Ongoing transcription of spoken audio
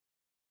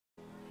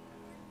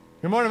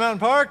Good morning, Mountain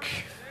Park.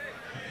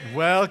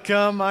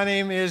 Welcome. My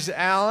name is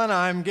Alan.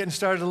 I'm getting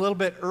started a little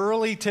bit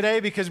early today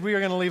because we are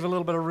going to leave a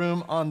little bit of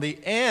room on the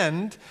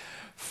end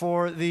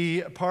for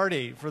the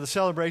party, for the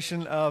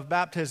celebration of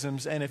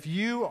baptisms. And if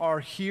you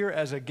are here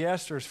as a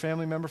guest or as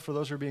family member for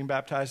those who are being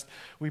baptized,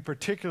 we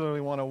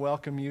particularly want to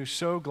welcome you.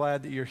 So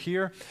glad that you're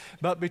here.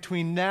 But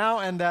between now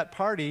and that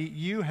party,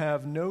 you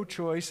have no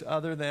choice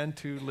other than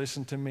to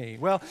listen to me.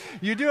 Well,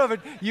 you do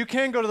have you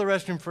can go to the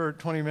restroom for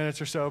 20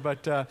 minutes or so,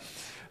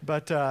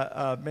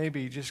 but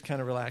maybe just kind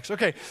of relax.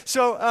 Okay,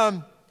 so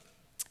a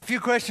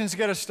few questions to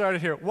get us started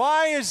here.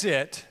 Why is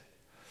it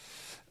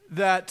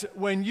that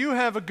when you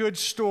have a good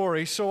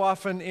story, so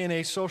often in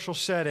a social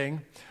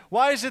setting,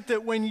 why is it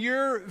that when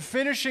you're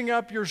finishing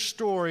up your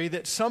story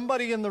that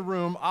somebody in the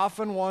room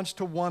often wants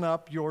to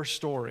one-up your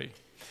story?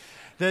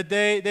 That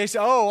they say,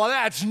 oh, well,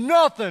 that's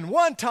nothing.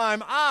 One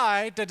time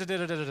I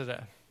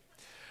da-da-da-da-da-da-da.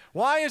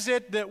 Why is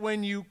it that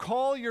when you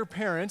call your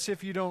parents,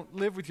 if you don't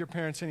live with your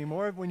parents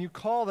anymore, when you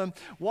call them,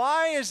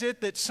 why is it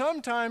that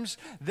sometimes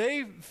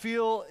they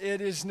feel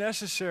it is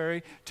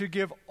necessary to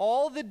give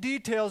all the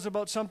details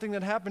about something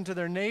that happened to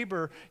their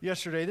neighbor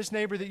yesterday, this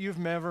neighbor that you've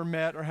never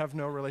met or have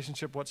no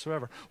relationship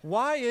whatsoever?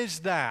 Why is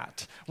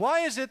that?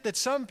 Why is it that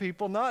some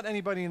people, not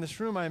anybody in this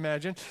room I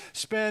imagine,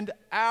 spend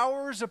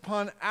hours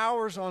upon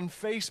hours on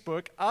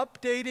Facebook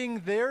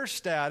updating their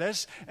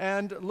status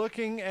and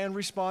looking and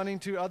responding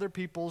to other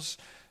people's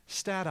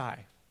stati?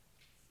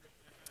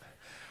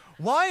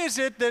 Why is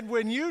it that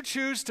when you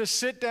choose to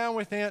sit down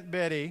with Aunt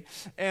Betty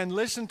and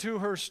listen to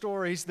her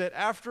stories, that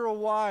after a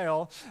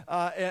while,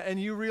 and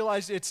you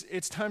realize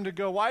it's time to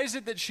go, why is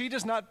it that she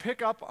does not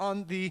pick up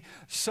on the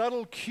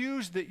subtle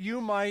cues that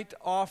you might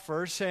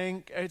offer,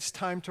 saying it's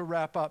time to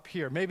wrap up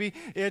here? Maybe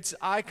it's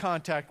eye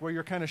contact where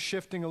you're kind of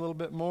shifting a little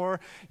bit more.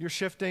 You're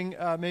shifting,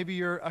 maybe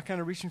you're kind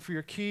of reaching for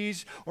your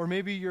keys, or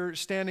maybe you're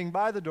standing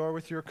by the door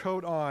with your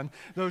coat on.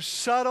 Those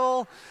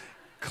subtle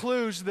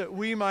clues that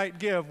we might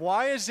give.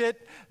 Why is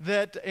it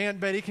that Aunt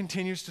Betty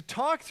continues to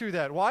talk through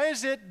that? Why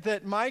is it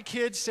that my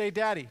kids say,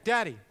 Daddy,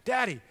 Daddy,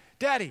 Daddy,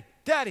 Daddy,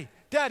 Daddy,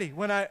 Daddy,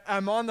 when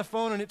I'm on the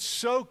phone and it's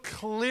so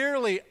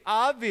clearly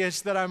obvious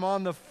that I'm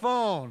on the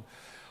phone?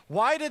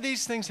 Why do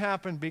these things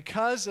happen?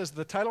 Because, as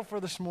the title for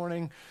this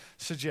morning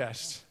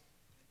suggests,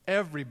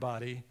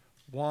 everybody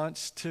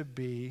wants to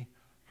be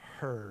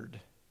heard.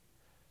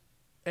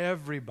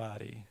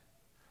 Everybody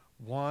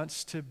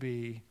wants to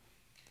be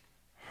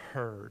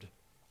heard.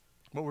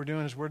 What we're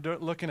doing is we're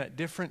looking at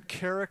different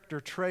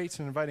character traits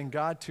and inviting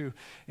God to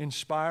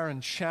inspire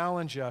and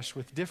challenge us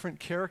with different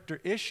character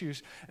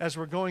issues as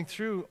we're going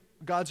through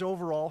God's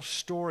overall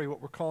story,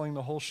 what we're calling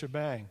the whole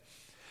shebang.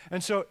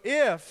 And so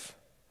if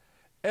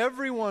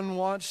everyone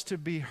wants to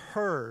be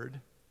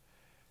heard,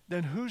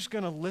 then who's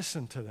going to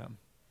listen to them?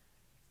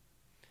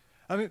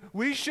 I mean,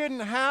 we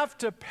shouldn't have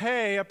to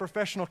pay a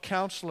professional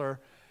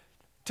counselor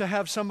to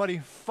have somebody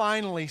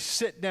finally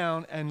sit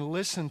down and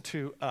listen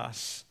to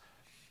us.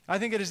 I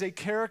think it is a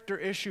character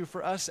issue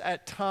for us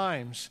at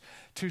times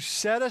to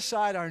set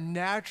aside our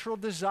natural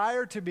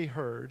desire to be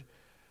heard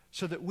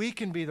so that we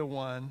can be the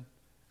one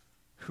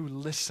who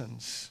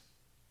listens.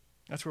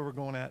 That's where we're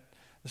going at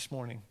this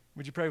morning.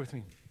 Would you pray with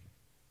me?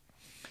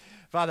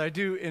 Father, I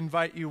do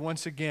invite you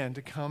once again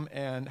to come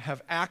and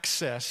have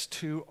access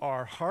to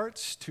our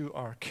hearts, to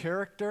our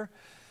character.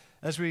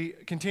 As we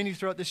continue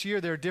throughout this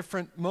year, there are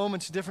different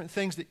moments, different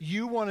things that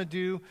you want to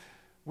do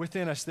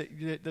within us,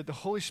 that the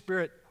Holy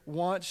Spirit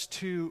wants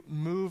to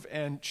move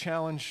and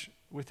challenge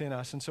within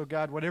us. And so,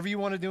 God, whatever you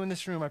want to do in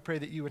this room, I pray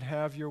that you would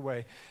have your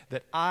way,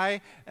 that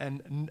I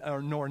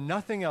nor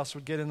nothing else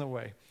would get in the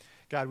way.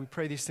 God, we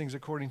pray these things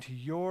according to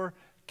your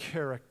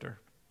character.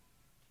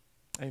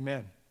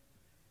 Amen.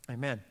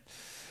 Amen.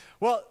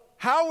 Well,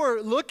 how we're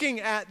looking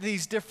at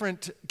these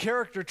different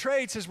character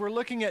traits is we're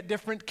looking at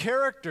different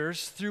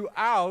characters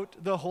throughout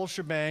the whole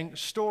shebang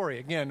story.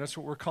 Again, that's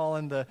what we're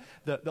calling the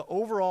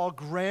overall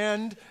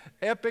grand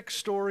epic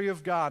story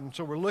of God. And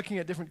so we're looking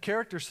at different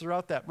characters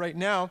throughout that. Right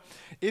now,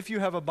 if you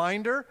have a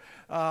binder,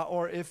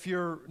 or if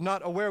you're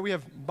not aware, we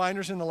have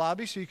binders in the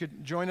lobby, so you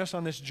could join us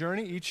on this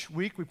journey. Each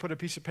week we put a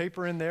piece of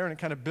paper in there and it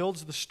kind of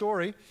builds the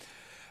story.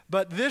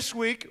 But this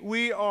week,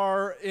 we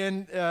are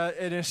in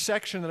a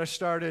section that I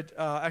started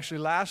actually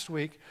last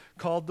week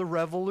called The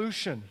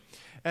Revolution.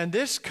 And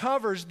this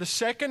covers the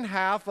second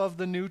half of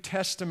the New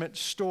Testament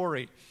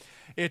story.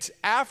 It's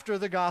after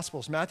the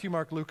Gospels, Matthew,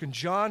 Mark, Luke, and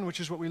John, which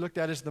is what we looked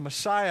at as the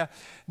Messiah.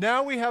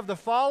 Now we have the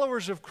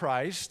followers of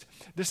Christ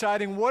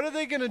deciding what are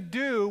they going to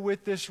do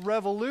with this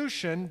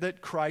revolution that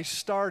Christ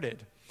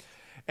started.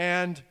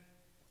 And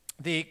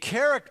the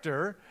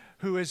character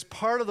who is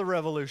part of the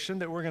revolution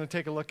that we're going to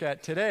take a look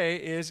at today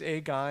is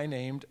a guy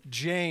named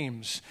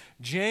James.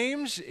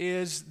 James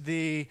is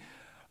the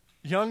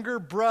younger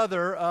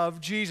brother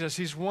of Jesus.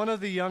 He's one of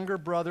the younger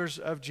brothers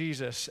of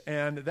Jesus,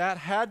 and that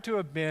had to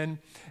have been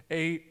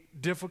a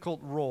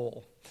difficult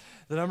role.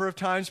 The number of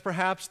times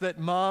perhaps that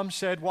mom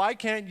said, "Why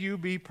can't you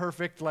be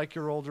perfect like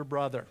your older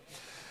brother?"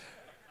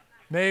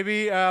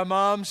 Maybe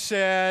mom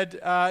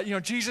said,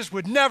 Jesus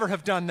would never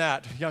have done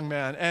that, young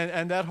man,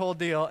 and that whole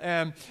deal.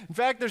 And in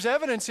fact, there's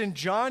evidence in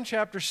John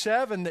chapter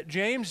 7 that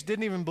James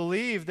didn't even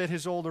believe that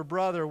his older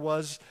brother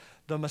was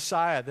the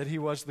Messiah, that he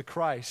was the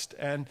Christ.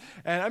 And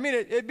I mean,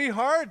 it'd be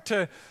hard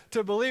to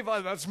believe,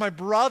 oh, that's my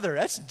brother,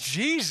 that's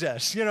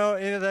Jesus,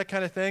 that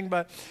kind of thing.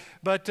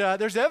 But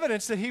there's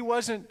evidence that he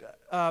wasn't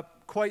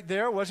quite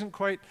there, wasn't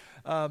quite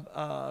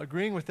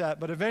agreeing with that.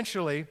 But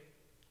eventually,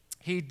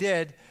 he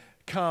did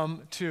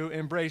come to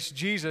embrace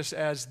Jesus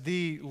as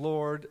the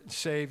Lord,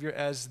 Savior,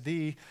 as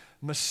the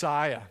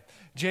Messiah.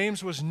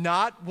 James was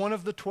not one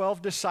of the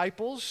 12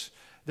 disciples.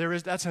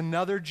 That's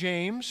another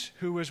James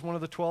who was one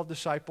of the 12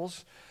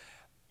 disciples.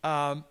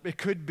 It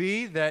could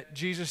be that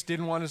Jesus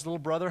didn't want his little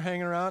brother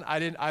hanging around.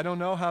 I don't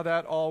know how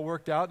that all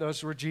worked out.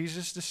 Those were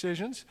Jesus'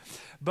 decisions.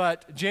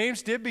 But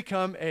James did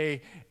become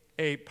a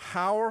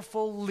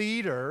powerful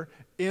leader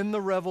in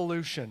the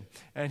revolution,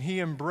 and he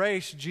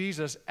embraced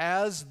Jesus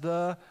as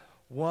the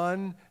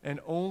one and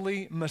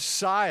only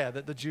Messiah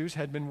that the Jews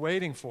had been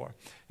waiting for.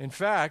 In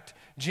fact,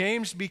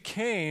 James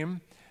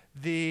became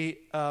the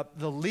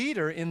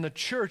leader in the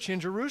church in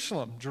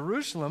Jerusalem.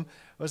 Jerusalem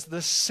was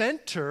the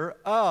center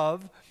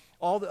of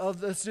all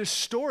of the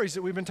stories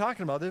that we've been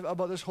talking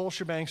about this whole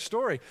shebang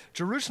story.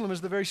 Jerusalem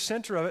is the very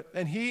center of it,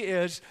 and he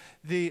is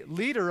the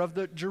leader of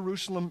the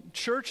Jerusalem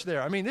church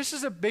there. I mean, this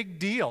is a big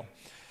deal.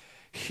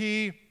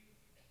 He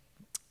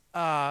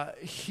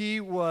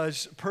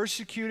was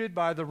persecuted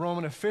by the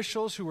Roman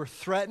officials who were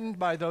threatened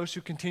by those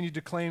who continued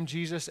to claim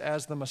Jesus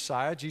as the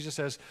Messiah, Jesus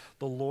as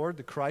the Lord,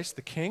 the Christ,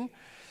 the King.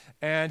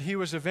 And he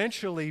was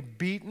eventually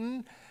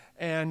beaten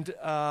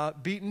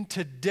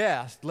to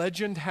death.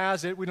 Legend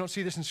has it, we don't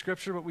see this in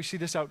Scripture, but we see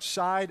this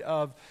outside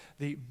of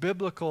the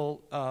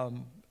biblical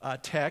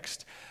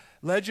text.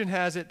 Legend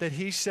has it that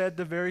he said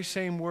the very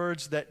same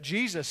words that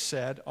Jesus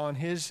said on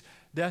his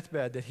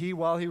deathbed, that he,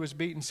 while he was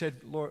beaten, said,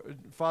 Lord,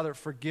 Father,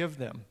 forgive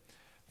them,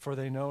 for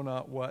they know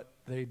not what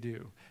they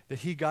do. That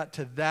he got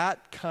to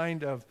that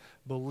kind of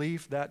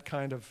belief, that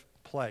kind of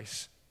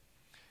place.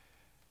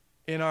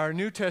 In our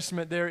New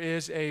Testament, there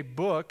is a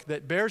book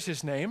that bears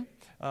his name,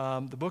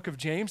 the book of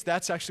James.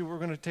 That's actually what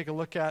we're going to take a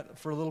look at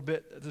for a little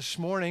bit this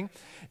morning.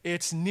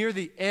 It's near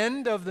the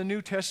end of the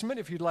New Testament,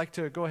 if you'd like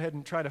to go ahead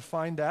and try to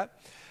find that.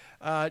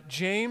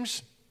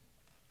 James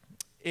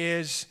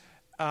is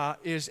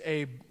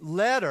a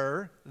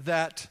letter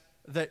that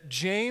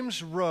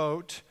James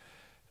wrote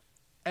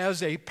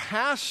as a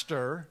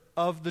pastor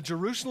of the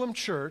Jerusalem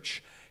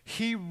church.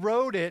 He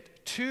wrote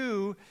it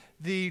to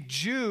the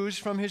Jews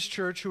from his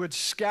church who had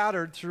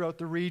scattered throughout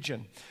the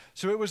region.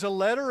 So it was a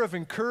letter of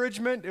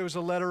encouragement, it was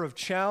a letter of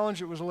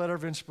challenge, it was a letter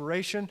of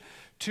inspiration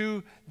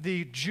to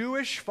the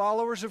Jewish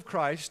followers of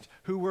Christ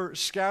who were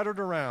scattered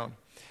around.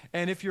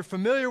 And if you're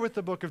familiar with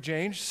the book of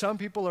James, some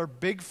people are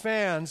big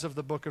fans of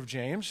the book of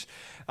James.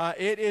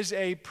 It is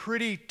a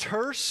pretty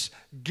terse,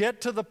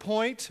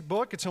 get-to-the-point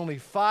book. It's only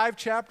 5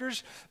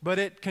 chapters, but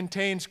it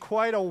contains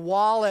quite a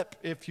wallop,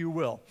 if you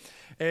will.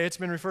 It's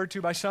been referred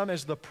to by some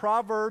as the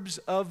Proverbs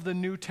of the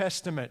New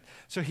Testament.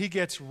 So he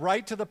gets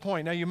right to the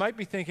point. Now, you might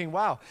be thinking,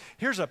 wow,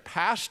 here's a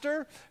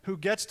pastor who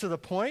gets to the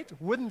point.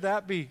 Wouldn't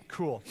that be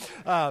cool?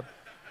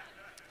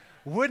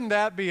 Wouldn't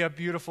that be a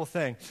beautiful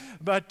thing?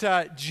 But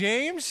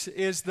James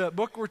is the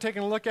book we're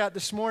taking a look at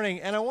this morning,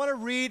 and I want to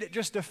read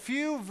just a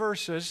few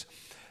verses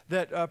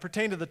that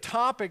pertain to the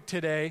topic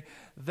today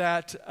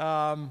that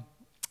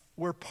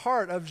were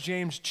part of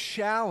James'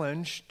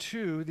 challenge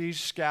to these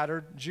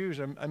scattered Jews.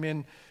 I'm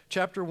in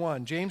chapter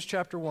 1, James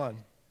chapter 1,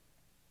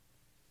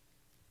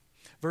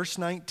 verse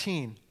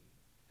 19.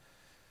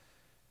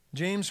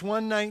 James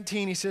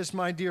 1:19, he says,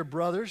 "My dear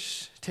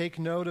brothers, take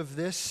note of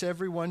this.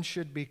 Everyone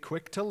should be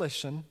quick to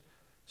listen,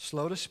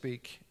 slow to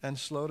speak, and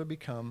slow to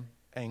become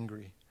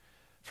angry.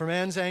 For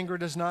man's anger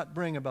does not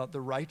bring about the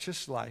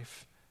righteous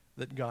life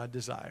that God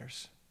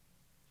desires."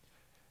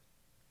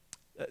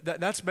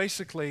 That's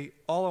basically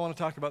all I want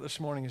to talk about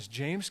this morning is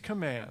James'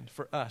 command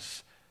for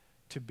us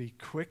to be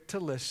quick to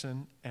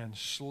listen and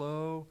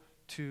slow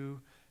to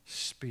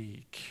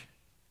speak.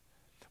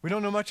 We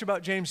don't know much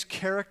about James'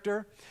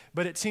 character,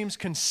 but it seems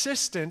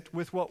consistent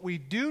with what we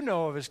do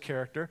know of his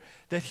character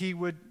that he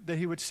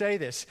would say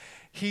this.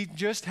 He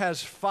just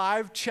has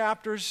 5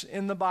 chapters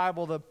in the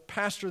Bible, the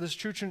pastor of this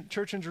church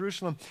in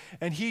Jerusalem,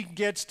 and he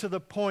gets to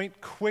the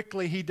point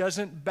quickly. He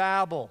doesn't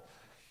babble.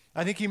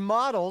 I think he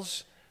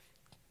models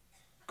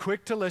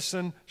quick to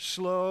listen,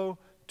 slow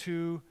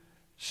to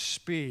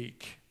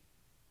speak.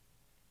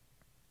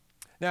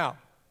 Now,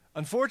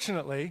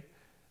 unfortunately,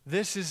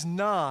 this is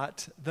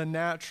not the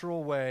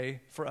natural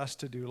way for us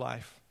to do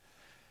life.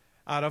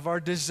 Out of our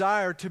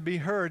desire to be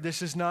heard,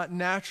 this is not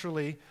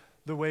naturally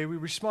the way we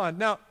respond.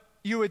 Now,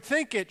 you would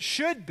think it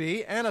should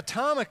be.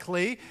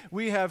 Anatomically,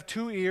 we have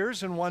 2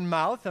 ears and 1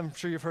 mouth. I'm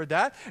sure you've heard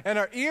that. And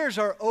our ears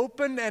are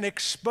open and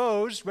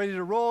exposed, ready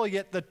to roll.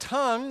 Yet the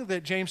tongue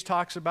that James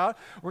talks about,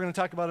 we're going to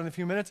talk about in a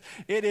few minutes,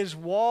 it is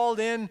walled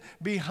in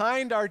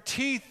behind our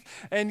teeth.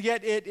 And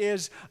yet it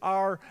is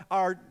our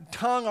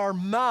tongue, our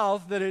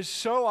mouth, that is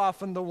so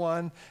often the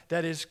one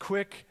that is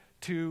quick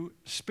to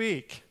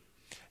speak.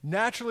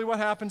 Naturally, what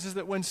happens is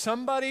that when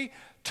somebody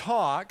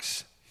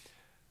talks,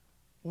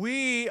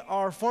 we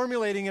are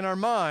formulating in our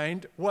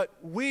mind what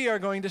we are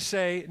going to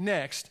say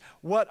next.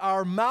 What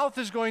our mouth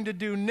is going to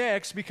do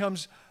next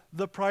becomes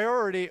the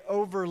priority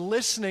over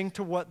listening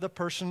to what the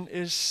person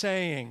is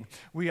saying.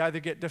 We either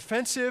get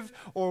defensive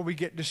or we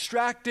get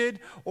distracted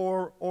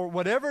or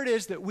whatever it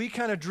is that we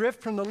kind of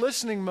drift from the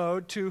listening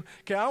mode to,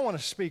 okay, I want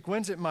to speak.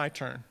 When's it my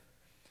turn?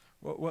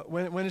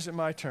 When is it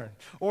my turn?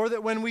 Or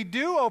that when we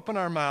do open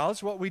our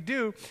mouths, what we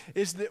do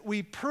is that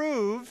we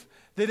prove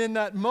that in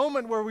that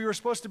moment where we were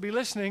supposed to be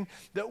listening,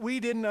 that we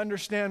didn't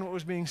understand what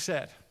was being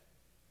said.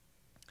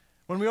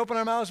 When we open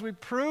our mouths, we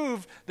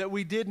prove that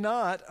we did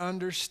not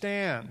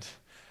understand.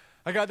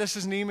 I got this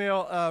as an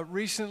email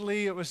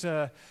recently. It was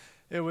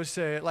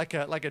like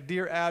a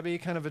Dear Abby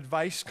kind of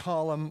advice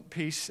column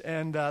piece,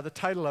 and the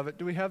title of it.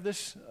 Do we have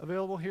this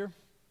available here?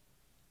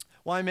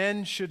 Why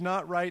men should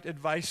not write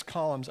advice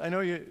columns. I know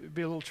it'd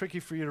be a little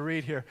tricky for you to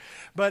read here,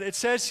 but it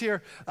says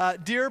here,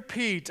 Dear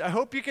Pete, I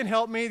hope you can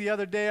help me. The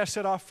other day I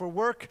set off for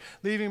work,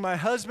 leaving my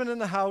husband in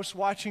the house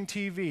watching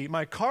TV.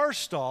 My car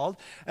stalled,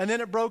 and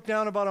then it broke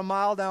down about a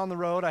mile down the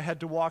road. I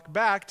had to walk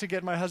back to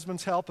get my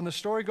husband's help, and the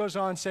story goes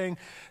on saying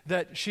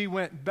that she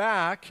went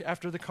back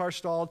after the car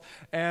stalled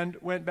and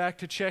went back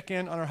to check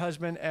in on her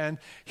husband, and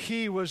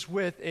he was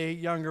with a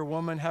younger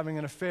woman having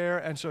an affair,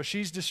 and so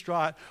she's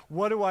distraught.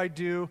 What do I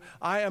do?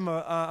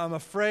 I'm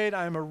afraid,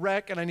 I'm a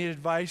wreck, and I need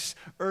advice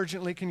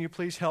urgently. Can you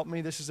please help me?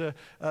 This is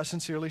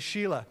sincerely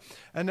Sheila.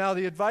 And now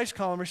the advice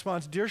column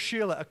responds, Dear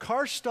Sheila, a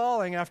car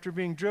stalling after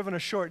being driven a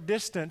short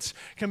distance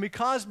can be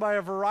caused by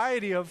a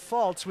variety of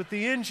faults with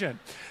the engine.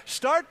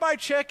 Start by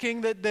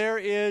checking that there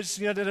is,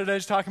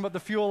 it's talking about the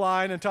fuel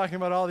line and talking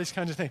about all these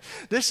kinds of things.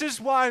 This is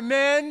why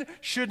men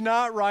should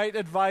not write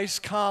advice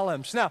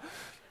columns. Now,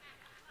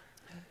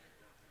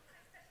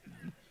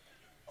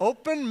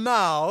 open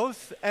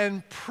mouth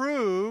and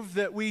prove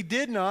that we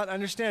did not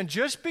understand.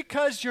 Just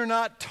because you're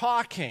not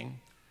talking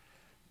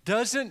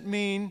doesn't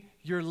mean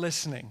you're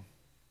listening.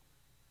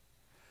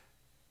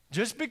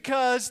 Just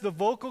because the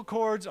vocal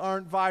cords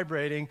aren't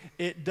vibrating,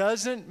 it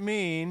doesn't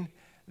mean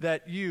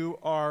that you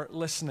are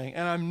listening.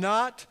 And I'm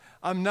not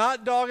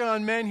dogging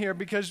on men here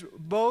because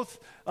both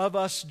of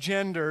us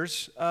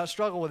genders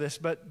struggle with this.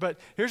 But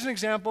here's an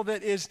example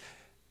that is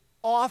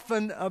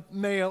often a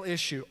male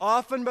issue.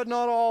 Often, but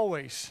not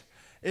always.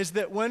 Is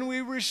that when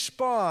we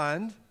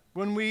respond,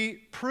 when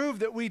we prove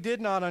that we did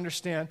not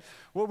understand,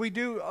 what we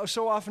do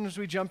so often is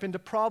we jump into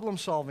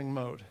problem-solving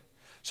mode.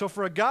 So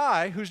for a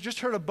guy who's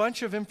just heard a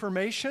bunch of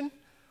information,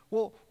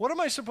 well, what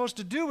am I supposed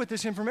to do with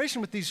this information,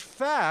 with these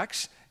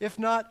facts, if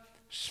not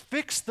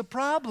fix the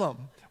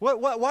problem?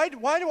 Why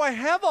do I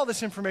have all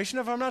this information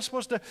if I'm not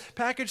supposed to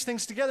package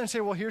things together and say,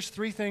 well, here's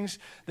 3 things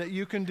that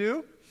you can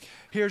do.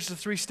 Here's the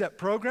 3-step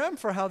program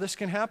for how this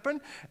can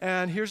happen,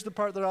 and here's the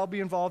part that I'll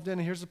be involved in,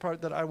 and here's the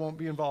part that I won't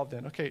be involved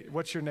in. Okay,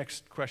 what's your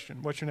next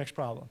question? What's your next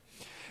problem?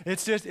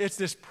 It's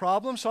this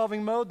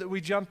problem-solving mode that we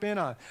jump in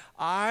on.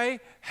 I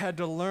had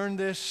to learn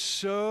this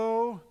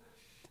so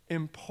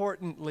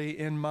importantly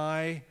in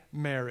my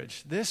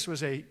marriage. This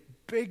was a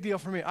big deal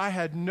for me. I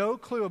had no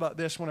clue about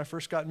this when I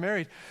first got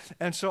married.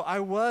 And so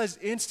I was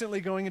instantly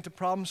going into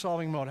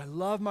problem-solving mode. I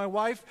love my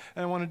wife,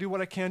 and I want to do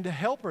what I can to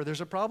help her. There's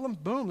a problem?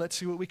 Boom, let's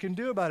see what we can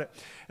do about it.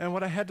 And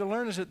what I had to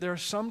learn is that there are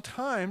some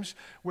times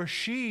where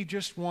she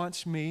just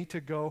wants me to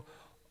go,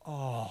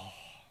 oh.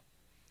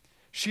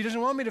 She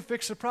doesn't want me to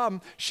fix the problem.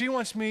 She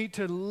wants me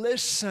to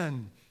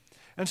listen.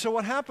 And so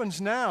what happens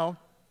now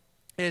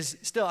is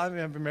still, I've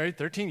been married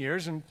 13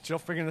 years and still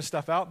figuring this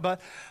stuff out, but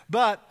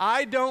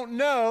I don't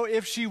know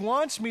if she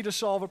wants me to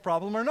solve a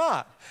problem or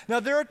not.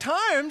 Now, there are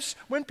times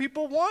when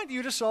people want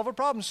you to solve a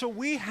problem. So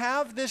we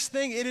have this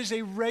thing. It is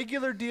a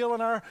regular deal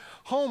in our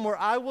home where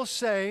I will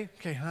say,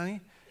 okay,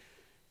 honey,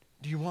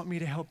 do you want me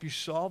to help you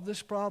solve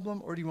this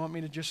problem, or do you want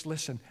me to just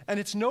listen? And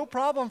it's no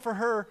problem for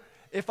her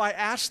if I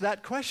ask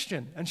that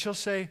question, and she'll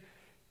say,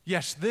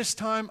 yes, this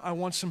time I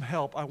want some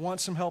help. I want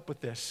some help with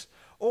this.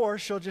 Or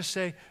she'll just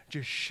say,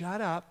 just shut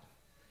up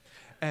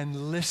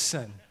and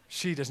listen.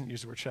 She doesn't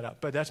use the word shut up,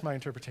 but that's my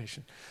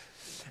interpretation.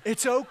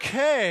 It's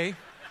okay.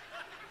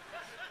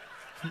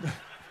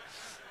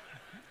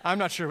 I'm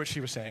not sure what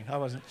she was saying. I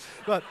wasn't.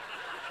 But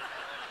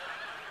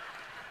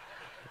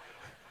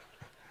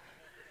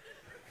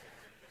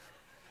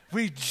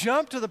we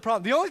jump to the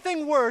problem. The only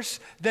thing worse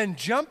than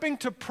jumping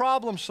to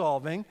problem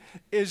solving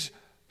is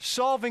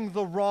solving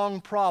the wrong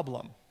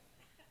problem.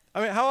 I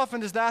mean, how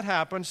often does that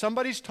happen?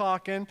 Somebody's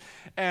talking,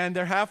 and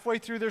they're halfway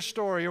through their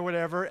story or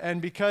whatever,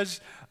 and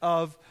because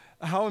of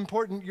how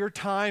important your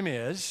time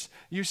is,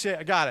 you say,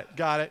 I got it.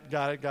 I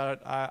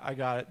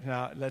got it.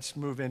 Now, let's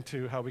move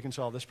into how we can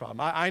solve this problem.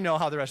 I know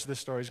how the rest of this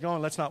story is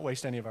going. Let's not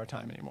waste any of our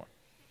time anymore.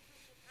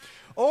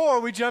 Or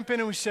we jump in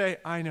and we say,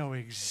 I know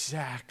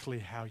exactly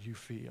how you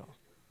feel.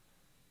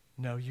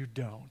 No, you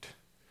don't.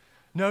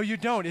 No, you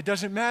don't. It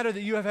doesn't matter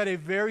that you have had a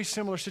very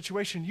similar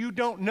situation. You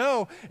don't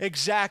know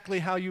exactly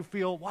how you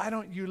feel. Why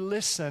don't you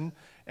listen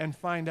and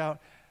find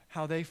out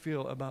how they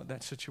feel about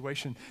that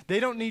situation. They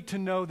don't need to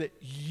know that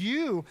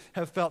you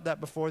have felt that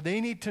before.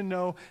 They need to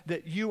know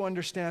that you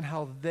understand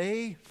how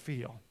they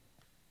feel.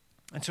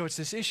 And so it's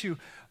this issue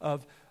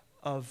of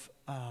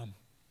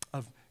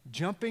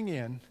jumping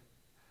in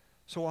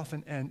so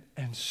often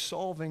and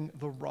solving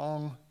the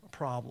wrong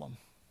problem.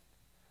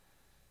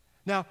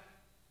 Now,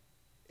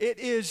 it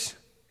is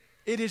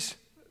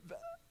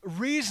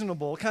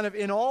reasonable, kind of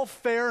in all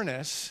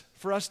fairness,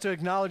 for us to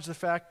acknowledge the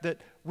fact that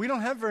we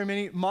don't have very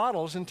many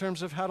models in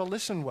terms of how to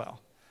listen well.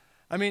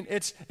 I mean,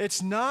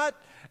 it's not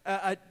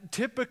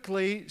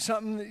typically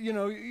something,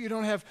 you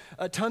don't have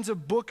tons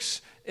of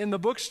books in the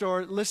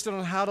bookstore listed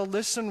on how to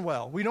listen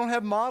well. We don't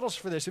have models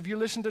for this. If you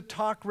listen to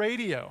talk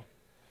radio,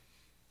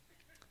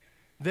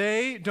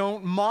 they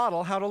don't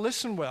model how to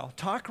listen well.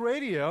 Talk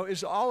radio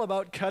is all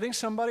about cutting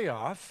somebody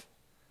off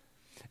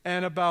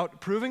and about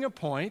proving a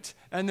point,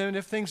 and then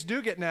if things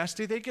do get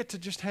nasty, they get to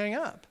just hang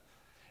up.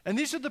 And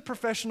these are the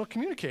professional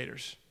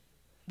communicators.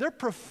 They're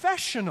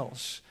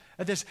professionals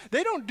at this.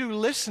 They don't do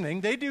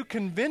listening, they do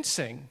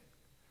convincing.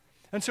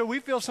 And so we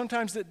feel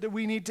sometimes that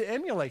we need to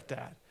emulate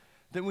that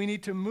we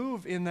need to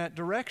move in that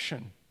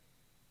direction.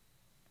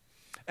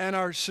 And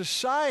our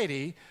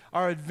society,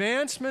 our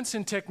advancements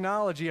in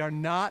technology are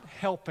not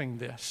helping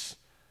this.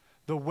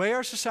 The way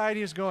our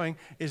society is going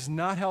is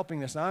not helping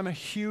this. Now, I'm a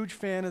huge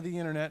fan of the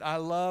internet. I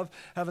love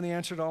having the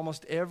answer to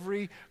almost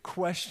every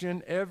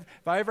question. If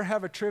I ever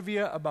have a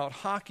trivia about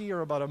hockey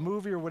or about a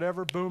movie or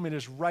whatever, boom, it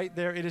is right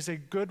there. It is a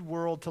good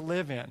world to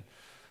live in.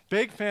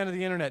 Big fan of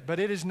the internet, but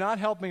it is not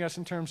helping us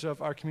in terms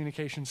of our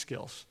communication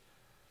skills.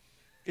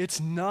 It's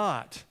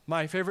not.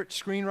 My favorite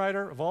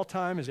screenwriter of all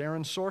time is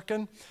Aaron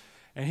Sorkin,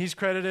 and he's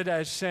credited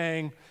as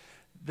saying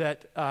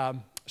that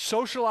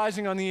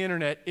socializing on the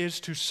internet is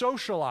to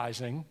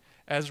socializing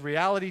as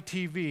reality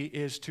TV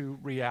is to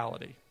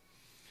reality.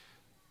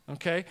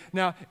 Okay?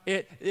 Now,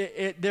 it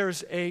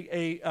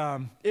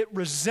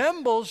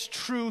resembles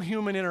true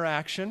human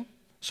interaction,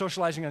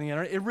 socializing on the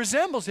internet. It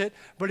resembles it,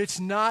 but it's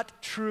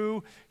not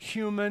true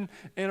human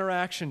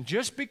interaction.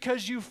 Just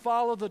because you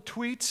follow the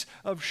tweets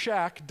of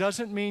Shaq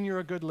doesn't mean you're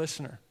a good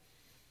listener.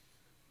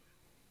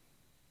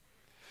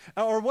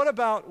 Or what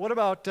about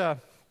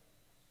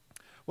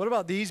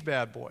these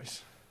bad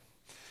boys?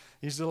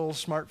 These little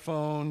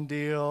smartphone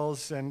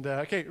deals. And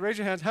okay, raise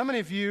your hands. How many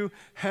of you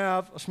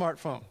have a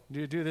smartphone?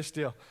 Do you do this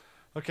deal?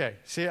 Okay,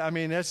 see, I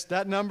mean,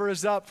 that number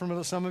is up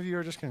from some of you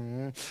are just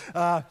going,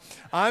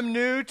 I'm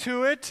new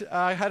to it.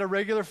 I had a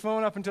regular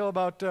phone up until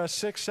about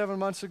 6-7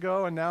 months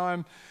ago, and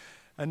now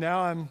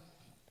I'm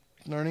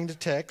learning to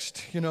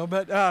text,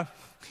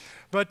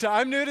 but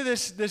I'm new to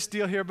this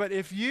deal here. But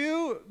if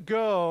you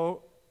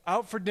go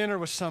out for dinner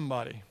with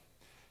somebody,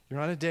 you're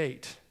on a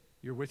date,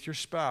 you're with your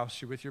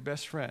spouse, you're with your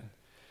best friend.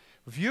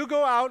 If you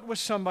go out with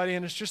somebody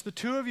and it's just the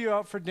two of you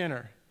out for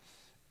dinner,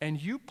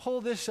 and you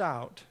pull this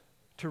out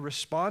to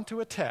respond to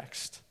a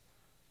text,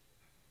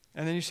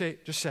 and then you say,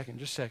 just a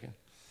second.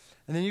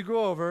 And then you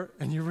go over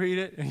and you read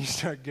it and you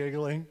start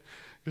giggling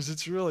because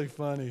it's really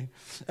funny.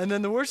 And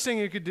then the worst thing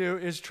you could do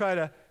is try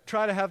to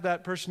have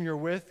that person you're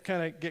with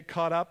kind of get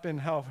caught up in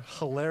how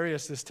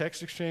hilarious this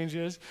text exchange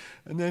is.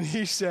 And then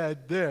he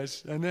said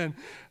this, and then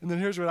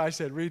here's what I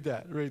said. Read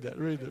that.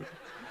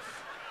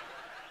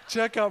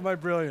 Check out my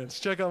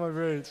brilliance.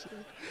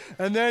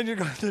 And then you're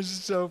going, this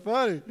is so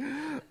funny.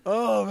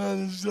 Oh,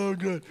 man, this is so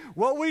good.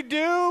 What we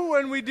do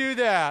when we do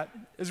that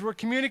is we're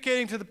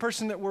communicating to the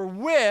person that we're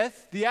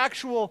with, the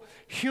actual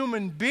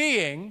human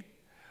being.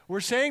 We're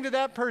saying to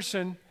that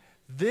person,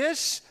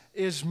 this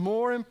is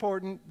more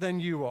important than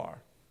you are.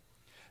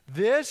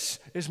 This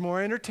is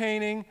more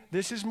entertaining.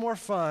 This is more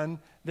fun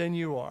than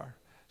you are.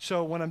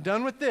 So when I'm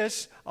done with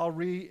this, I'll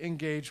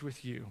re-engage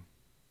with you.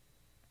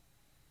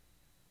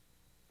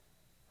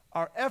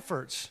 Our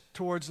efforts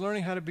towards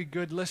learning how to be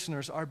good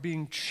listeners are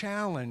being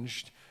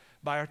challenged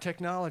by our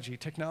technology.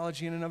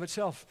 Technology in and of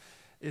itself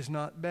is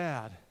not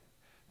bad,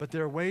 but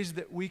there are ways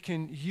that we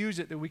can use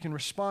it, that we can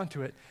respond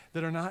to it,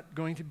 that are not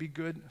going to be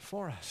good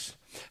for us.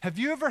 Have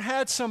you ever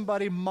had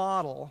somebody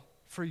model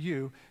for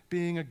you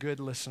being a good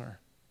listener?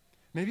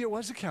 Maybe it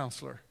was a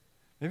counselor.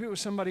 Maybe it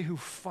was somebody who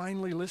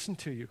finally listened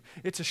to you.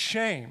 It's a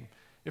shame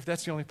if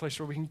that's the only place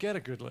where we can get a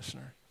good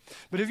listener.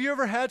 But have you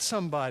ever had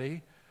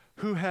somebody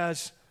who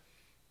has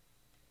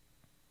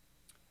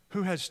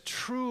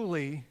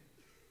truly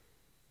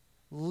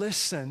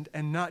listened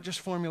and not just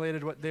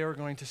formulated what they were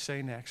going to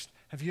say next?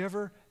 Have you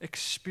ever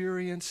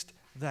experienced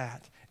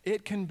that?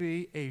 It can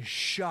be a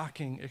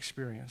shocking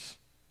experience.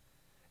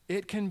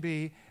 It can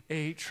be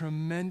a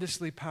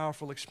tremendously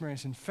powerful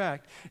experience. In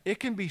fact, it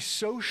can be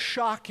so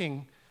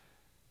shocking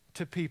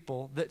to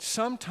people that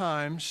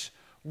sometimes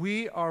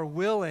we are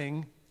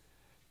willing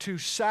to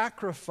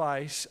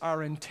sacrifice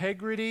our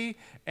integrity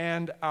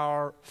and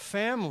our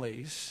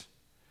families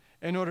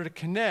in order to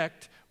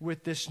connect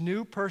with this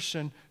new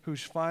person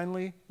who's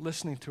finally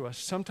listening to us.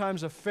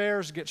 Sometimes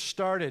affairs get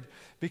started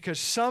because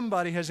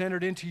somebody has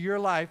entered into your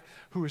life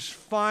who is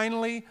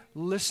finally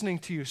listening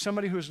to you.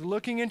 Somebody who is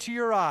looking into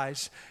your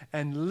eyes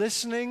and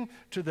listening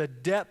to the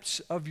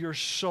depths of your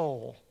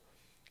soul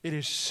It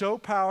is so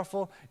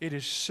powerful. It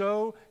is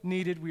so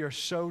needed. We are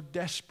so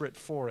desperate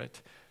for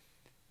it.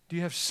 Do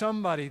you have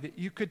somebody that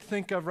you could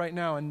think of right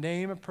now and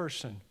name a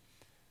person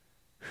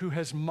who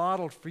has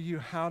modeled for you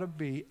how to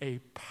be a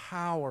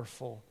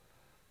powerful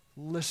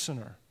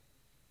listener?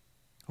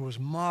 Who has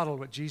modeled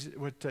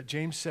what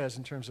James says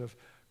in terms of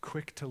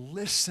quick to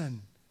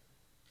listen,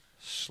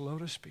 slow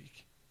to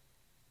speak.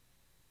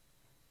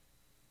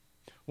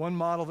 One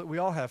model that we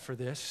all have for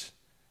this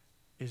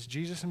is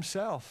Jesus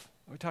himself.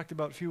 We talked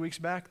about a few weeks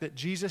back that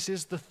Jesus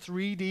is the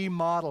 3D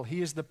model.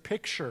 He is the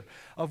picture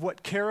of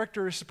what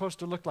character is supposed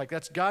to look like.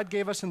 That's God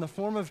gave us in the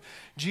form of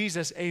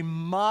Jesus a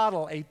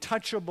model, a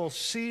touchable,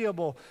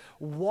 seeable,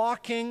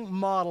 walking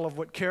model of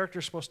what character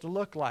is supposed to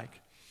look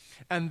like.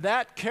 And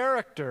that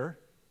character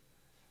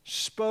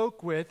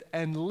spoke with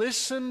and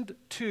listened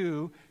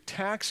to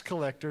tax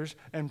collectors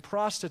and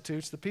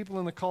prostitutes, the people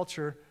in the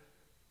culture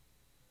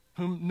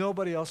whom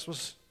nobody else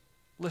was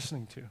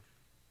listening to.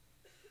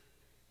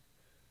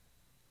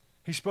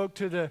 He spoke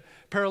to the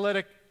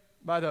paralytic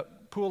by the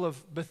pool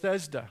of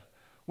Bethesda,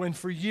 when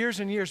for years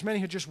and years many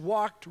had just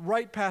walked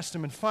right past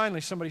him, and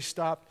finally somebody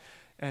stopped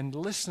and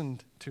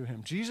listened to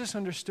him. Jesus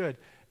understood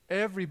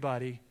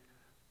everybody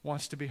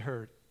wants to be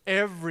heard.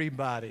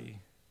 Everybody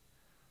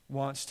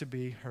wants to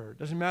be heard.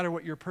 Doesn't matter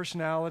what your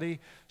personality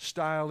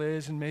style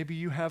is, and maybe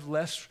you have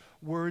less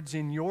words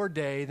in your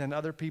day than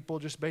other people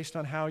just based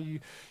on how you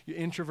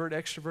introvert,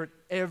 extrovert.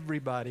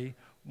 Everybody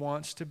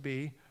wants to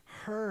be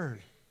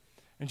heard.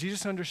 And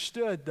Jesus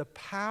understood the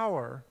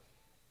power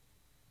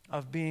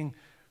of being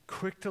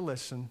quick to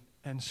listen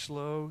and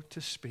slow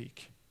to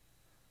speak.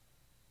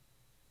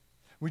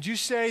 Would you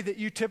say that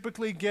you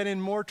typically get in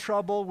more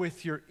trouble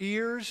with your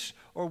ears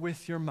or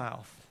with your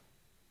mouth?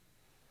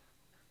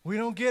 We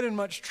don't get in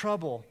much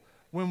trouble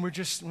when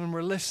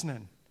we're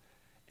listening.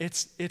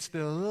 It's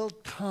the little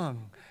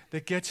tongue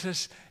that gets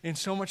us in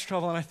so much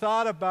trouble. And I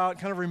thought about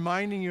kind of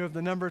reminding you of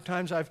the number of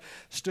times I've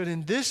stood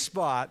in this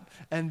spot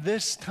and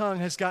this tongue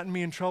has gotten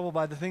me in trouble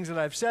by the things that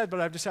I've said,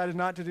 but I've decided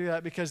not to do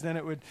that because then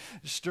it would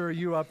stir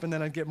you up and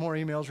then I'd get more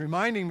emails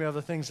reminding me of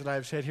the things that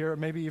I've said here, or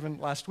maybe even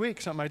last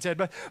week something I'd said.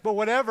 But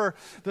whatever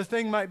the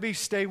thing might be,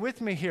 stay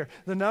with me here.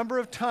 The number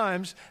of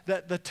times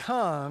that the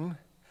tongue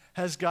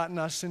has gotten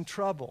us in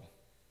trouble.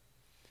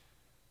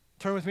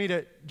 Turn with me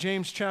to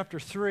James chapter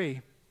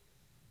 3.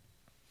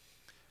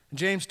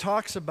 James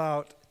talks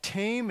about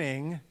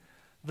taming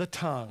the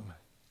tongue.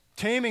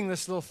 Taming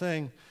this little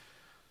thing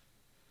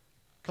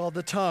called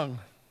the tongue.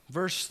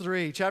 Verse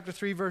 3, chapter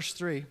 3, verse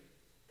 3.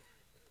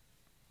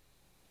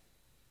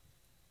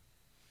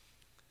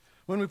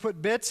 When we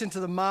put bits into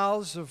the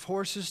mouths of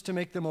horses to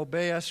make them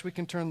obey us, we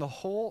can turn the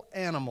whole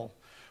animal.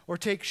 Or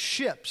take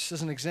ships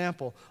as an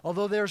example.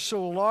 Although they are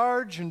so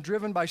large and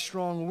driven by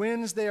strong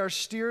winds, they are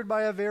steered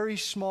by a very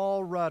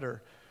small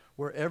rudder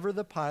wherever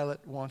the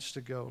pilot wants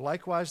to go.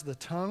 Likewise, the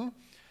tongue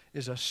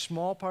is a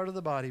small part of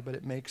the body, but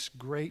it makes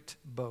great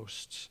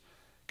boasts.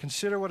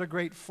 Consider what a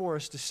great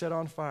forest is set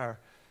on fire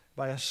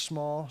by a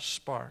small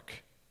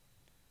spark.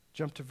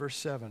 Jump to verse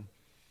 7.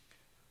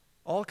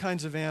 All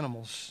kinds of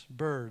animals,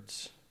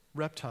 birds,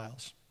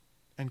 reptiles,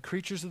 and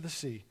creatures of the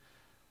sea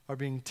are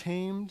being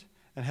tamed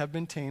and have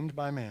been tamed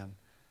by man.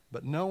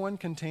 But no one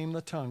can tame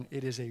the tongue.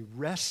 It is a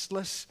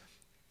restless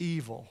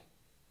evil,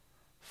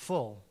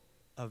 full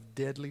of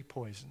deadly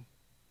poison.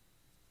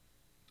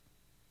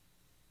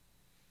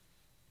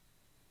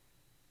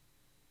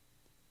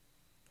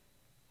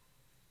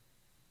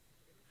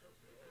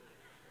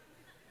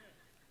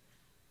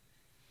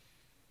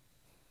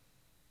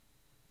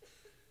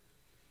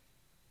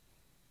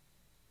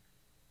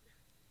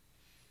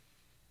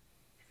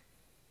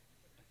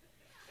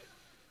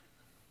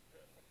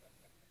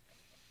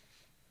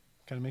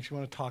 Kind of makes you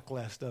want to talk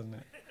less, doesn't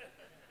it?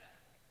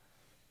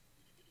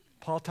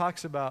 Paul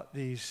talks about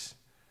these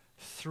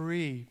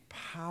three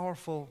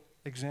powerful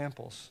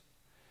examples,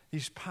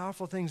 these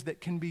powerful things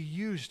that can be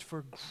used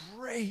for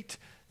great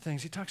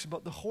things. He talks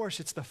about the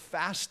horse. It's the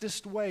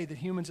fastest way that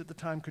humans at the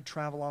time could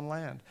travel on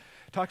land.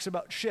 He talks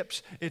about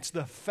ships. It's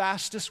the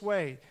fastest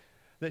way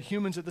that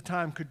humans at the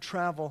time could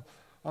travel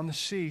on the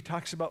sea. He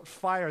talks about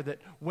fire, that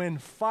when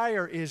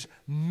fire is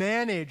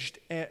managed,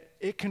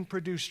 it can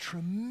produce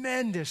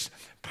tremendous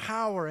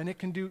power and it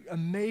can do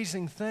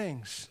amazing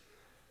things.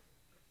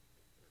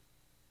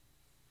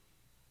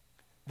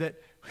 That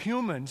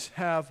humans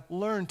have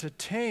learned to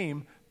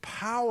tame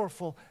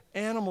powerful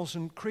animals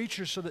and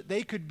creatures so that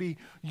they could be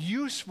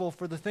useful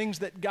for the things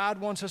that God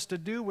wants us to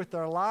do with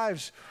our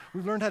lives.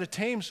 We've learned how to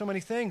tame so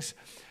many things,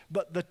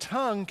 but the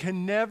tongue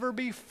can never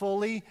be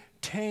fully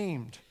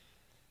tamed.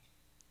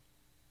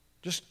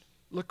 Just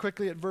look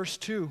quickly at verse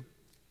 2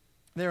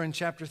 there in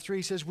chapter 3.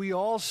 He says, we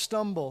all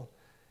stumble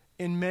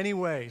in many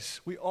ways.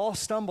 We all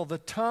stumble. The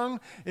tongue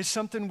is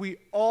something we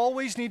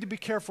always need to be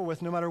careful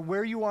with, no matter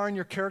where you are in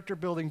your character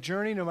building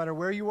journey, no matter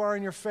where you are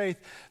in your faith.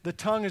 The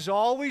tongue is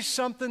always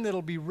something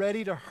that'll be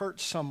ready to hurt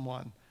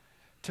someone,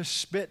 to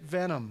spit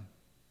venom,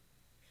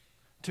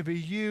 to be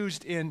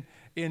used in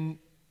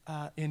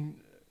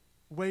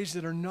ways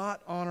that are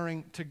not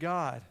honoring to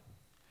God.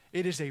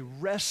 It is a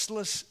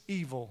restless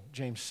evil,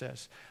 James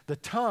says. The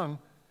tongue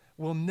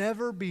will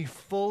never be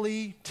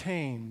fully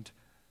tamed,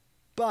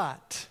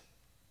 but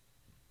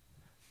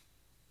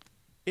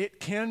it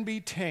can be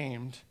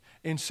tamed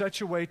in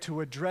such a way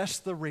to address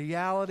the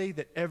reality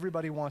that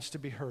everybody wants to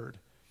be heard.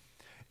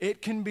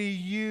 It can be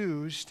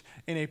used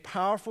in a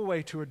powerful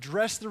way to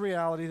address the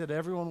reality that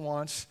everyone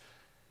wants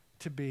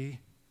to be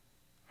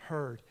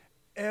heard.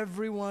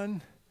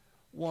 Everyone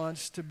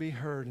wants to be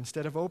heard.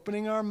 Instead of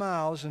opening our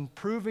mouths and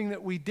proving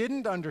that we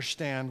didn't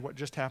understand what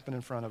just happened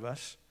in front of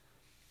us,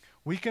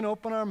 we can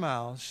open our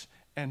mouths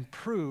and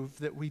prove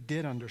that we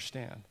did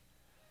understand.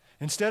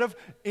 Instead of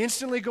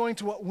instantly going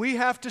to what we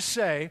have to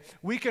say,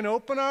 we can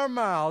open our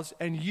mouths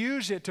and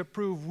use it to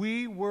prove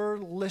we were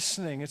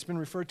listening. It's been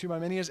referred to by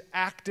many as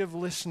active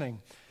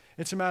listening.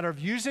 It's a matter of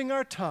using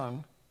our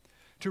tongue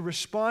to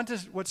respond to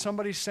what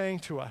somebody's saying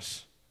to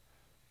us.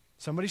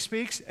 Somebody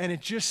speaks, and it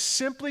just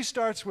simply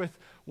starts with,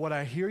 what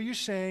I hear you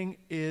saying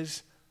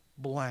is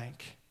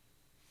blank.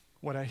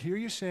 What I hear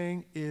you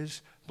saying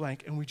is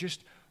blank. And we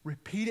just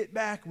repeat it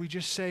back. We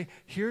just say,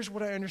 here's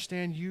what I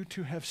understand you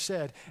to have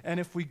said. And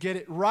if we get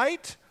it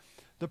right,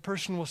 the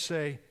person will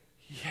say,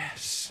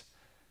 yes,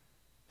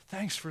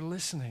 thanks for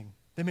listening.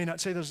 They may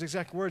not say those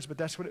exact words, but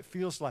that's what it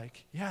feels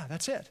like. Yeah,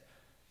 that's it.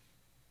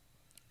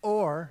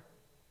 Or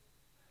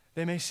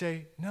they may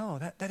say, no,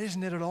 that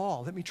isn't it at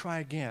all. Let me try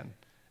again.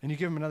 And you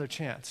give them another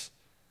chance.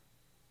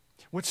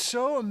 What's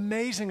so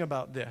amazing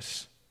about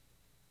this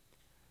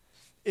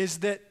is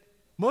that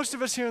most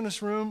of us here in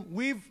this room,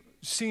 we've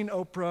seen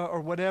Oprah or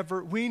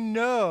whatever. We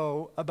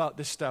know about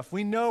this stuff.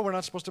 We know we're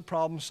not supposed to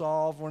problem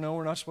solve. We know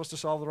we're not supposed to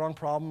solve the wrong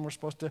problem.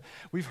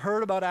 We've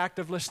heard about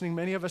active listening.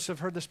 Many of us have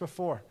heard this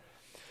before.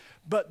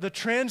 But the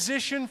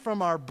transition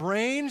from our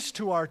brains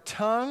to our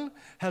tongue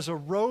has a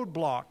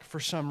roadblock for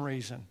some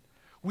reason.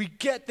 We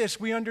get this,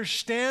 we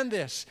understand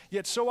this,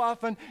 yet so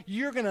often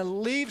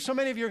so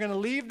many of you are going to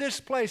leave this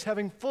place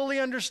having fully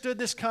understood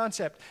this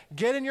concept,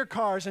 get in your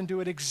cars and do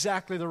it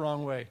exactly the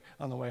wrong way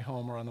on the way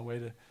home or on the way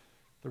to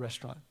the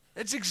restaurant.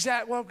 It's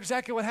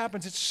exactly what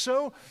happens. It's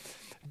so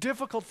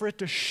difficult for it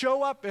to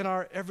show up in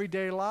our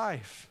everyday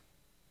life.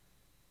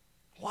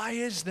 Why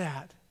is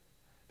that?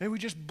 Maybe we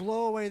just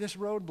blow away this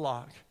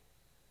roadblock.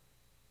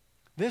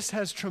 This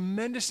has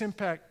tremendous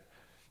impact.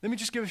 Let me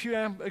just give a few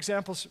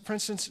examples. For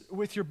instance,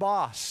 with your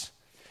boss.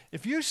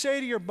 If you say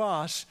to your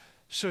boss,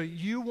 so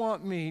you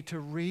want me to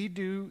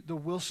redo the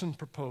Wilson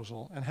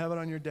proposal and have it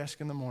on your desk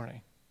in the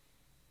morning?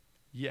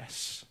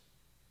 Yes.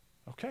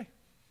 Okay.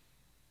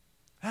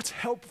 That's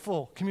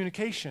helpful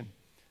communication.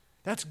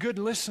 That's good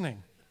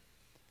listening.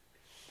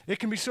 It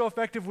can be so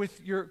effective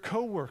with your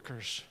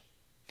coworkers.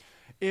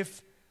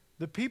 If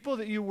the people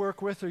that you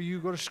work with or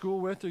you go to school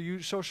with or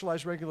you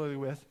socialize regularly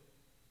with,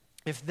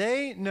 if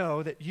they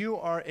know that you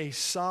are a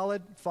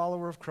solid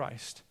follower of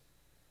Christ,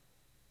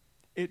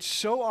 it's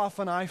so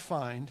often I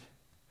find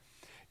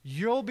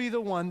you'll be the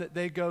one that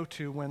they go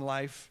to when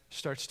life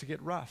starts to get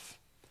rough.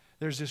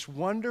 There's this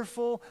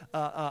wonderful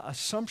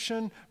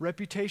assumption,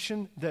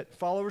 reputation that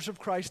followers of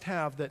Christ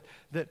have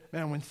that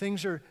man, when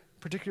things are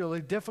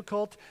particularly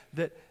difficult,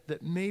 that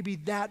maybe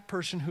that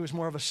person who is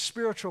more of a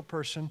spiritual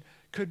person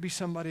could be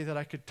somebody that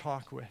I could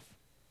talk with.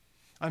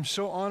 I'm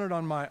so honored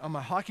on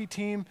my hockey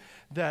team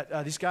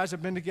that these guys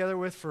I've been together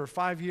with for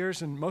 5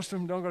 years, and most of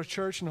them don't go to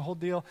church and the whole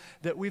deal,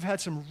 that we've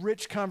had some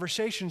rich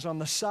conversations on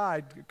the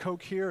side,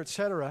 Coke here,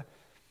 etc.,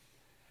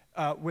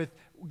 with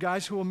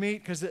guys who will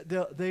meet because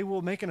they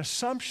will make an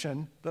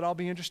assumption that I'll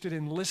be interested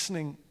in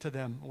listening to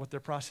them, what their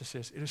process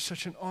is. It is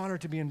such an honor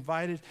to be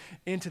invited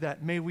into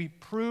that. May we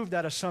prove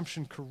that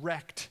assumption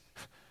correct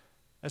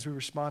as we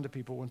respond to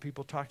people. When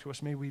people talk to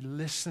us, may we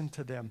listen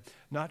to them,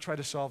 not try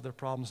to solve their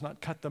problems,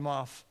 not cut them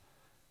off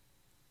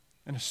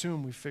and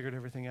assume we've figured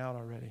everything out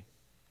already.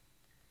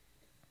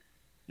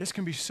 This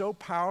can be so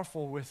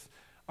powerful with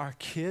our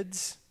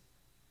kids.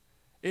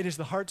 It is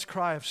the heart's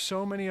cry of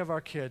so many of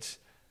our kids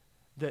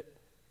that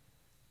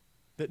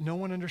no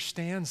one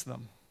understands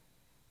them.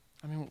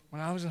 I mean,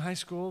 when I was in high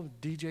school,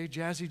 DJ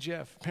Jazzy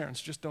Jeff,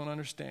 parents just don't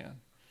understand.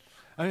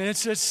 I mean,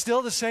 it's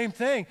still the same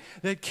thing,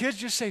 that kids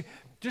just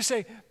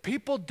say,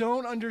 people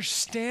don't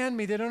understand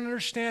me. They don't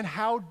understand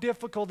how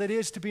difficult it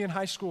is to be in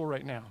high school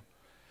right now.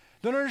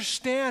 Don't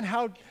understand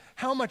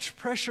how much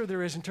pressure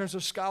there is in terms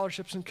of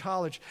scholarships in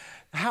college,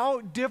 how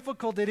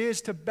difficult it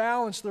is to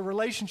balance the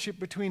relationship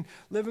between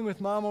living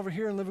with mom over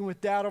here and living with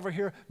dad over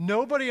here.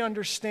 Nobody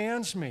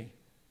understands me.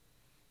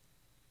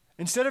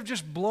 Instead of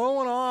just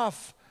blowing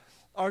off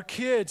our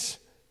kids,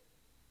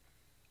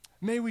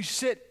 may we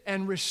sit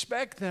and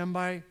respect them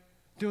by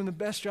doing the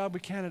best job we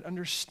can at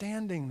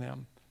understanding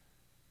them.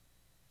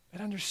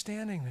 And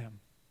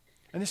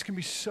this can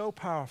be so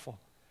powerful,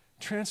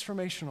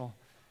 transformational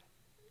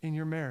in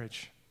your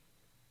marriage.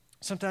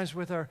 Sometimes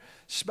with our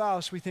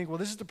spouse, we think, well,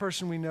 this is the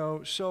person we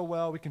know so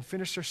well. We can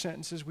finish their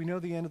sentences. We know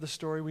the end of the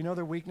story. We know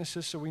their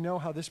weaknesses, so we know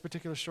how this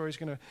particular story is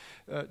going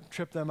to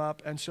trip them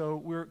up. And so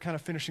we're kind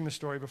of finishing the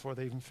story before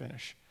they even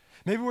finish.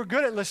 Maybe we're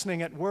good at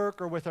listening at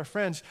work or with our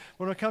friends.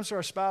 When it comes to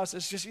our spouse,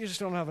 you just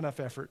don't have enough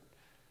effort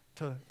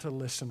to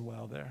listen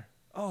well there.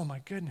 Oh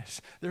my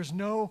goodness. There's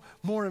no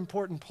more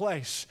important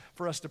place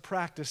for us to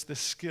practice this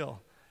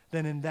skill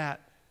than in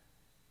that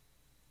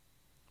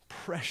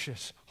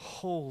precious,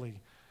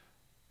 holy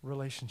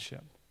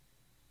relationship.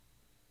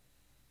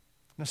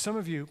 Now, some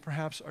of you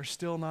perhaps are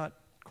still not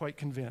quite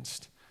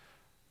convinced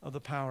of the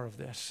power of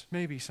this.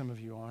 Maybe some of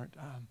you aren't.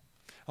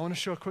 I want to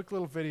show a quick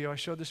little video. I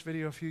showed this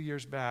video a few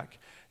years back.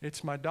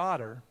 It's my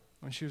daughter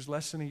when she was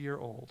less than a year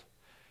old.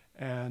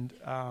 And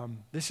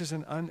this is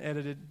an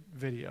unedited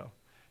video.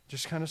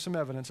 Just kind of some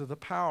evidence of the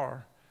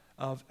power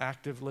of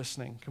active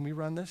listening. Can we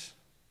run this?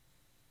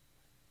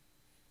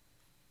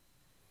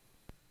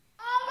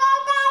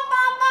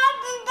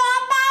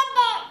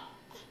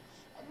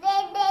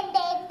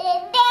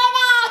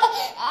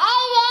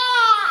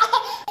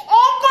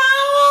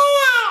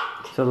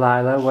 So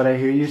Lila, what I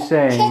hear you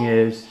saying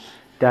is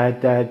da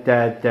da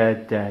da da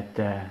da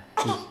da.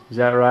 Is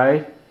that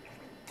right?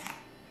 Does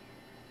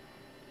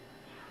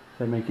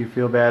that make you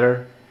feel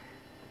better?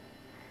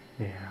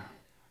 Yeah.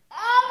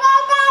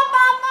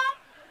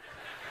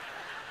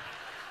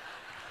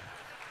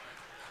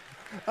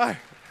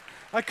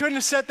 I couldn't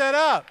have set that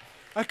up.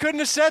 I couldn't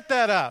have set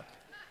that up.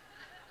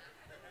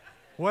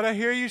 What I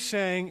hear you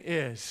saying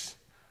is,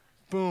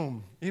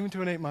 boom, even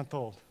to an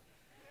 8-month-old.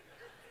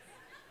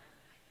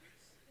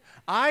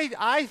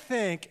 I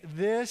think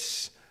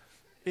this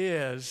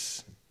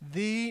is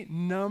the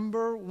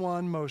number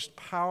one most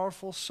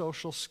powerful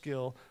social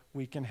skill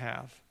we can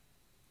have.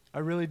 I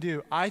really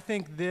do. I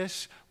think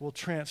this will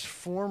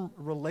transform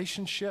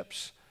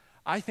relationships.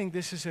 I think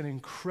this is an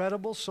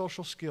incredible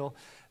social skill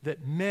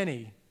that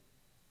many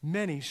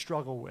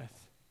struggle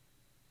with.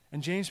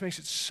 And James makes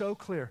it so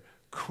clear: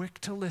 quick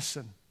to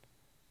listen,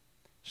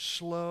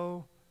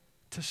 slow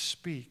to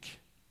speak.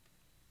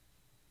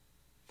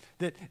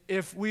 That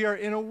if we are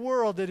in a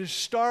world that is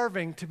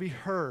starving to be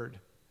heard,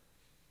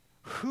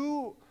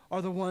 who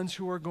are the ones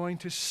who are going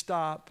to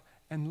stop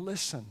and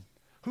listen?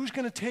 Who's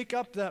going to take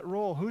up that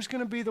role? Who's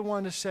going to be the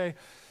one to say,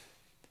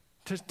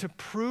 to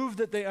prove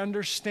that they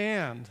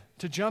understand,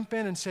 to jump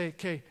in and say,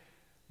 okay,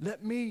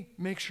 let me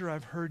make sure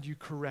I've heard you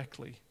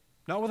correctly.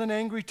 Not with an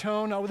angry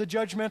tone, not with a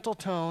judgmental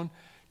tone,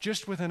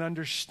 just with an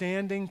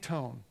understanding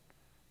tone.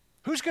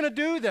 Who's going to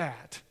do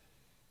that?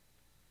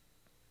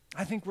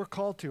 I think we're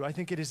called to. I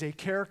think it is a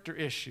character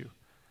issue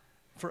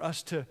for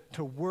us to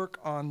work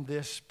on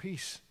this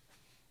piece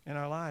in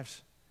our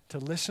lives, to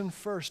listen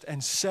first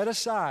and set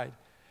aside.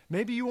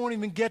 Maybe you won't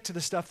even get to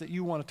the stuff that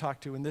you want to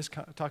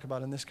talk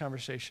about in this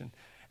conversation,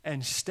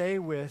 and stay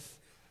with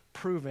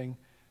proving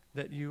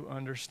that you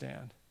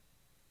understand.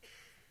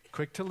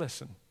 Quick to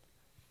listen,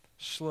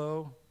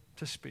 slow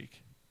to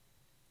speak.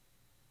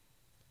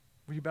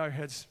 Will you bow your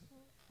heads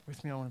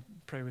with me? I want to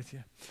pray with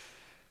you.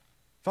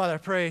 Father, I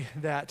pray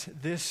that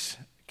this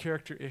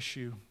character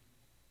issue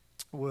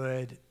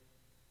would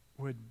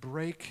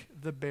break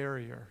the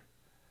barrier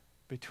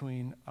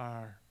between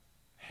our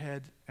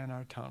head and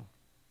our tongue.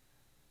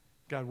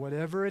 God,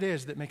 whatever it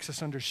is that makes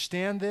us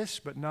understand this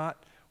but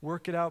not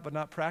work it out, but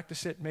not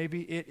practice it,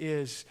 maybe it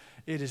is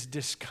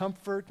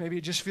discomfort. Maybe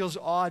it just feels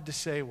odd to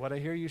say. What I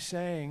hear you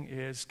saying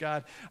is,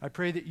 God, I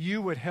pray that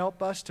you would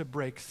help us to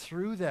break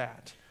through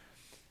that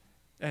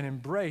and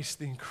embrace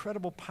the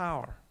incredible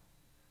power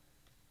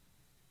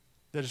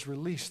that is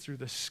released through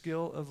the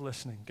skill of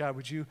listening. God,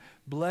 would you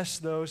bless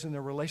those in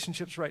their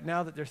relationships right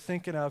now that they're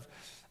thinking of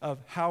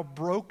how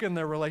broken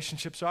their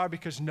relationships are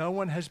because no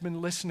one has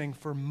been listening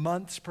for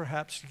months,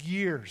 perhaps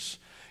years.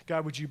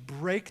 God, would you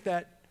break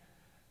that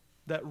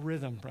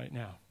rhythm right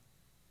now?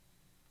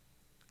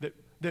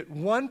 That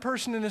one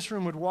person in this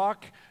room would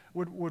walk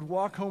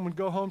home, would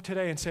go home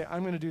today and say,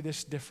 I'm going to do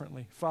this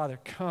differently. Father,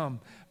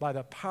 come by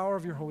the power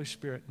of your Holy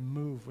Spirit,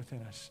 move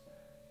within us.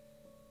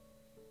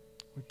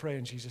 We pray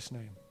in Jesus'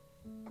 name.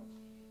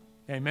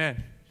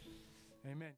 Amen. Amen.